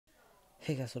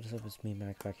Hey guys, what's up? It's me,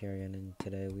 Mac, back here again, and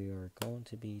today we are going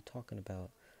to be talking about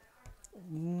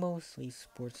mostly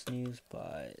sports news,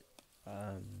 but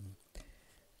um,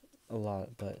 a lot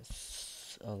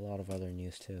of other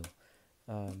news too.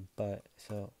 But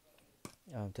so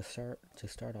to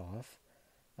start off,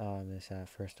 is that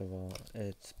first of all,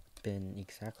 it's been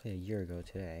exactly a year ago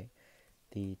today.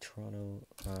 The Toronto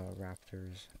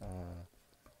Raptors,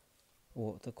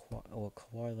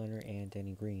 Kawhi Leonard and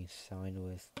Danny Green signed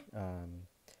with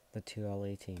the two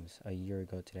LA teams a year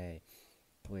ago today,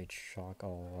 which shocked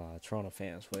all Toronto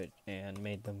fans, and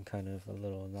made them kind of a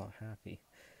little not happy.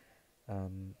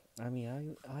 I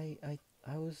mean,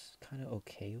 I was kind of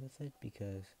okay with it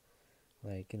because,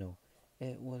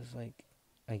 it was like,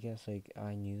 I guess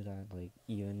I knew that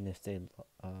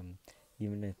um,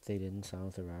 even if they didn't sign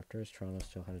with the Raptors, Toronto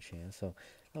still had a chance. So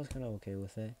I was kind of okay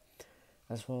with it.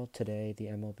 As well, today the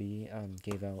MLB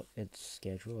gave out its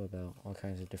schedule about all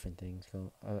kinds of different things,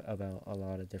 about a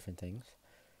lot of different things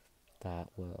that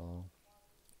will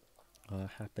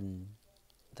happen,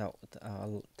 that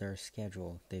their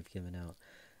schedule they've given out.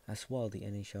 As well, the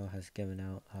NHL has given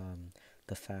out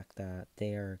the fact that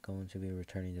they are going to be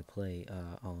returning to play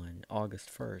on August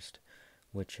 1st,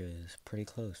 which is pretty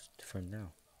close from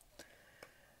now.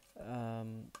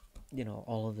 Um,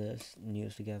 all of this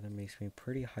news together makes me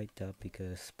pretty hyped up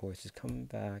because sports is coming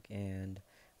back and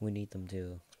we need them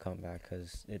to come back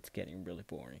because it's getting really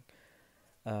boring.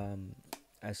 Um,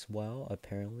 as well,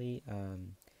 apparently,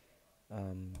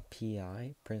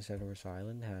 PI, Prince Edward's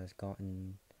Island, has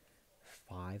gotten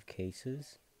 5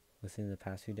 cases within the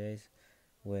past few days,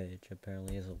 which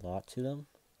apparently is a lot to them.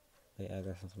 Wait, I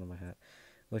got something on my hat.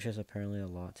 Which is apparently a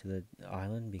lot to the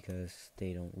island because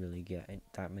they don't really get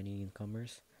that many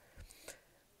newcomers.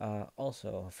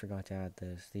 Also, I forgot to add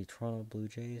this. The Toronto Blue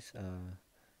Jays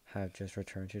have just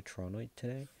returned to Toronto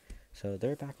today. So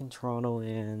they're back in Toronto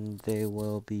and they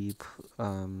will be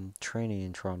training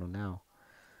in Toronto now.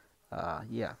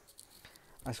 Yeah.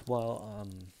 As well,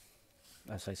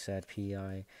 as I said,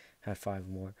 PEI had 5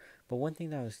 more. But one thing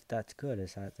that's good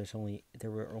is that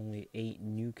there were only 8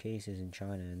 new cases in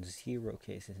China and 0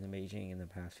 cases in Beijing in the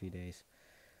past few days.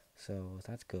 So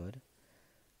that's good.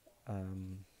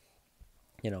 Um,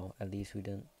 at least we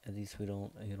don't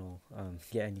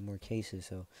get any more cases.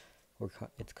 So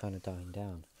it's kind of dying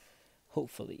down.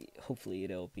 Hopefully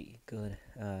it'll be good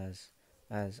as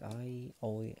I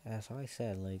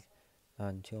said,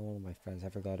 to one of my friends. I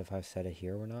forgot if I've said it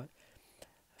here or not.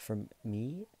 For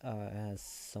me, as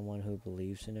someone who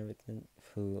believes in everything,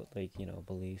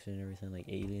 believes in everything like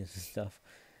aliens and stuff,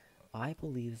 I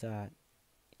believe that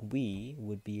we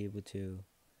would be able to.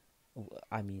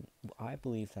 I mean, I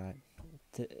believe that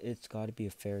it's got to be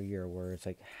a fair year where it's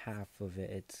like half of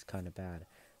it's kind of bad,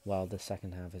 while the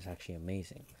second half is actually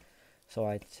amazing. So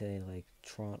I'd say like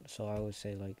Toronto. So I would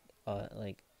say on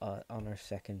our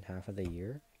second half of the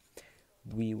year,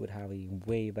 we would have a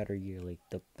way better year, like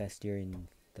the best year in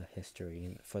the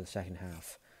history for the second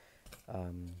half.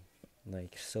 Um,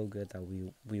 so good that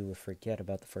we would forget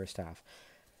about the first half,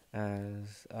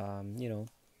 as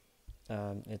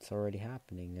it's already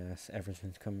happening as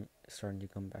everything's starting to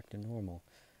come back to normal.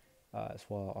 As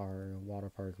well, our water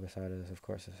park beside us, of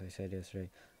course, as I said yesterday,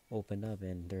 opened up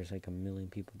and there's like 1 million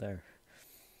people there.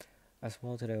 As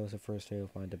well, today was the first day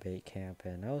of my debate camp,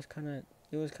 and it was kind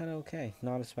of okay.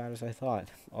 Not as bad as I thought,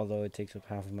 although it takes up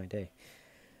half of my day.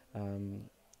 Um,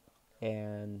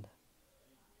 and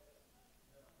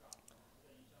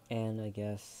and I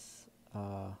guess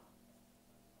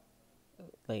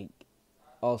like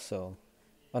also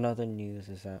another news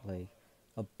is that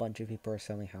a bunch of people are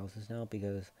selling houses now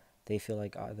because they feel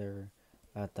like either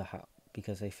at the house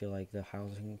because they feel like the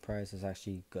housing price is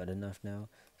actually good enough now,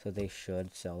 so they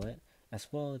should sell it. As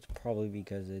well, it's probably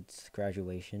because it's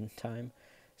graduation time,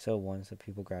 so once the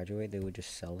people graduate, they would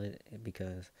just sell it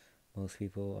because most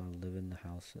people live in the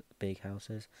big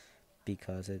houses,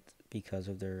 because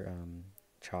of their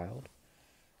child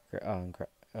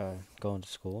going to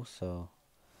school. So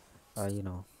you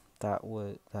know that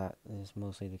is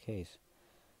mostly the case.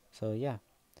 So yeah,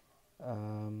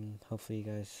 hopefully you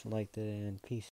guys liked it, and peace.